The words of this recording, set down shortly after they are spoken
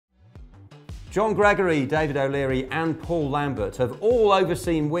John Gregory, David O'Leary and Paul Lambert have all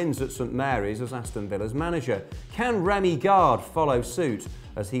overseen wins at St Mary's as Aston Villa's manager. Can Remy Gard follow suit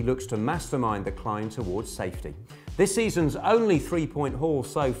as he looks to mastermind the climb towards safety? This season's only 3-point haul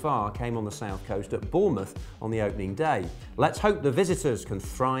so far came on the south coast at Bournemouth on the opening day. Let's hope the visitors can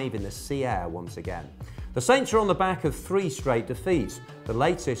thrive in the sea air once again. The Saints are on the back of 3 straight defeats, the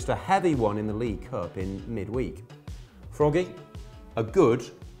latest a heavy one in the League Cup in midweek. Froggy, a good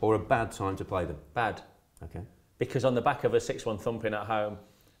or a bad time to play them? Bad. Okay. Because on the back of a 6-1 thumping at home,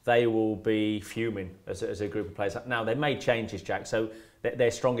 they will be fuming as a group of players. Now, they made changes, Jack, so their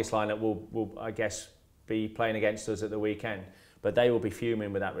strongest lineup will I guess, be playing against us at the weekend. But they will be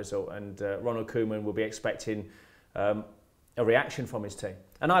fuming with that result, and Ronald Koeman will be expecting a reaction from his team.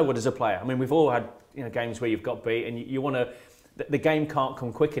 And I would as a player. I mean, we've all had games where you've got beat and you want to... The game can't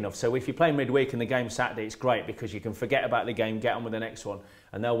come quick enough. So if you play midweek and the game's Saturday, it's great because you can forget about the game, get on with the next one,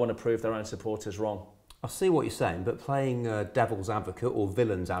 and they'll want to prove their own supporters wrong. I see what you're saying, but playing devil's advocate or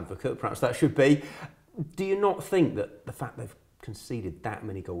villain's advocate, perhaps that should be, do you not think that the fact they've conceded that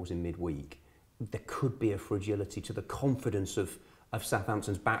many goals in midweek, there could be a fragility to the confidence of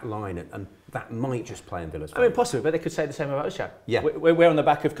Southampton's back line, and that might just play in Villa's favour? I mean, possibly, but they could say the same about us, Jack. Yeah. We're on the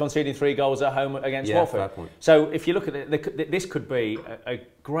back of conceding 3 goals at home against Watford. Fair point. So if you look at it, this could be a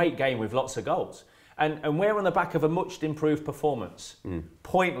great game with lots of goals. And we're on the back of a much improved performance.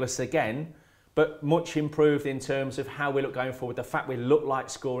 Pointless again, but much improved in terms of how we look going forward. The fact we look like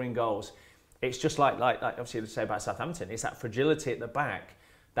scoring goals. It's just like obviously to say about Southampton. It's that fragility at the back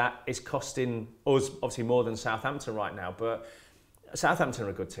that is costing us obviously more than Southampton right now. But Southampton are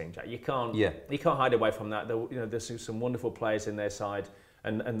a good team, Jack. You can't hide away from that. There's some wonderful players in their side,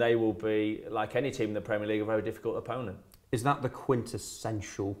 and they will be, like any team in the Premier League, a very difficult opponent. Is that the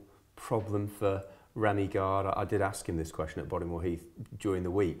quintessential problem for Remy Gard? I did ask him this question at Bodymoor Heath during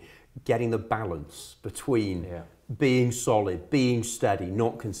the week. Getting the balance between being solid, being steady,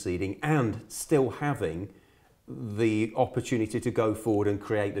 not conceding, and still having the opportunity to go forward and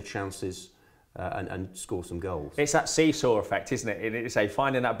create the chances and score some goals. It's that seesaw effect, isn't it? It's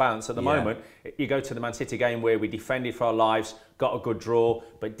finding that balance. At the moment, you go to the Man City game where we defended for our lives, got a good draw,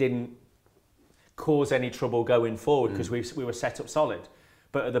 but didn't cause any trouble going forward because we were set up solid.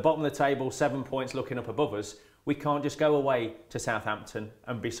 But at the bottom of the table, 7 points looking up above us, we can't just go away to Southampton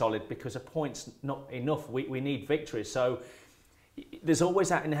and be solid because a point's not enough. We need victories. So there's always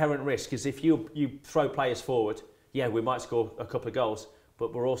that inherent risk, because if you throw players forward, we might score a couple of goals,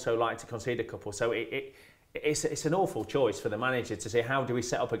 but we're also likely to concede a couple. So it's an awful choice for the manager to say, how do we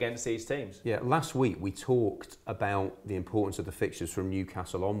set up against these teams? Yeah, last week we talked about the importance of the fixtures from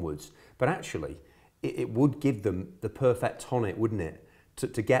Newcastle onwards, but actually it would give them the perfect tonic, wouldn't it,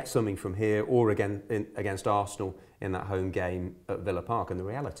 to get something from here or again against Arsenal in that home game at Villa Park. And the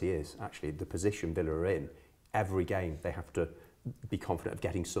reality is, actually, the position Villa are in, every game they have to be confident of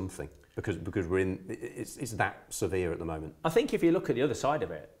getting something because we're in. It's that severe at the moment. I think if you look at the other side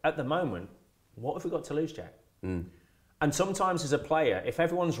of it, at the moment, what have we got to lose, Jack? And sometimes as a player, if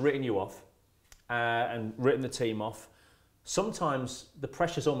everyone's written you off and written the team off, sometimes the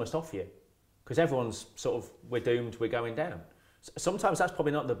pressure's almost off you because everyone's sort of, we're doomed, we're going down. Sometimes that's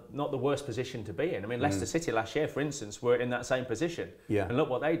probably not the worst position to be in. I mean, Leicester City last year, for instance, were in that same position. And look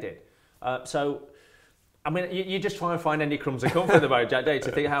what they did. So, I mean, you just try and find any crumbs of comfort at the moment, Jack, don't you,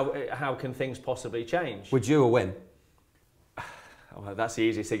 to think how can things possibly change? Would you a win? Well, that's the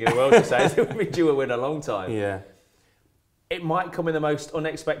easiest thing in the world to say. We'd be due a win a long time. Yeah. It might come in the most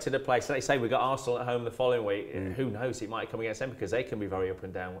unexpected of places. Let's say we've got Arsenal at home the following week. Who knows? It might come against them because they can be very up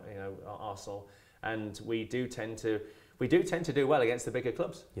and down, Arsenal. And we do tend to do well against the bigger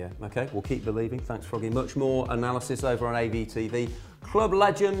clubs. Yeah, OK, we'll keep believing. Thanks, Froggy. Much more analysis over on AVTV. Club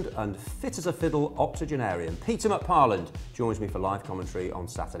legend and fit as a fiddle octogenarian Peter McParland joins me for live commentary on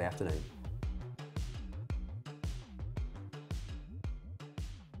Saturday afternoon.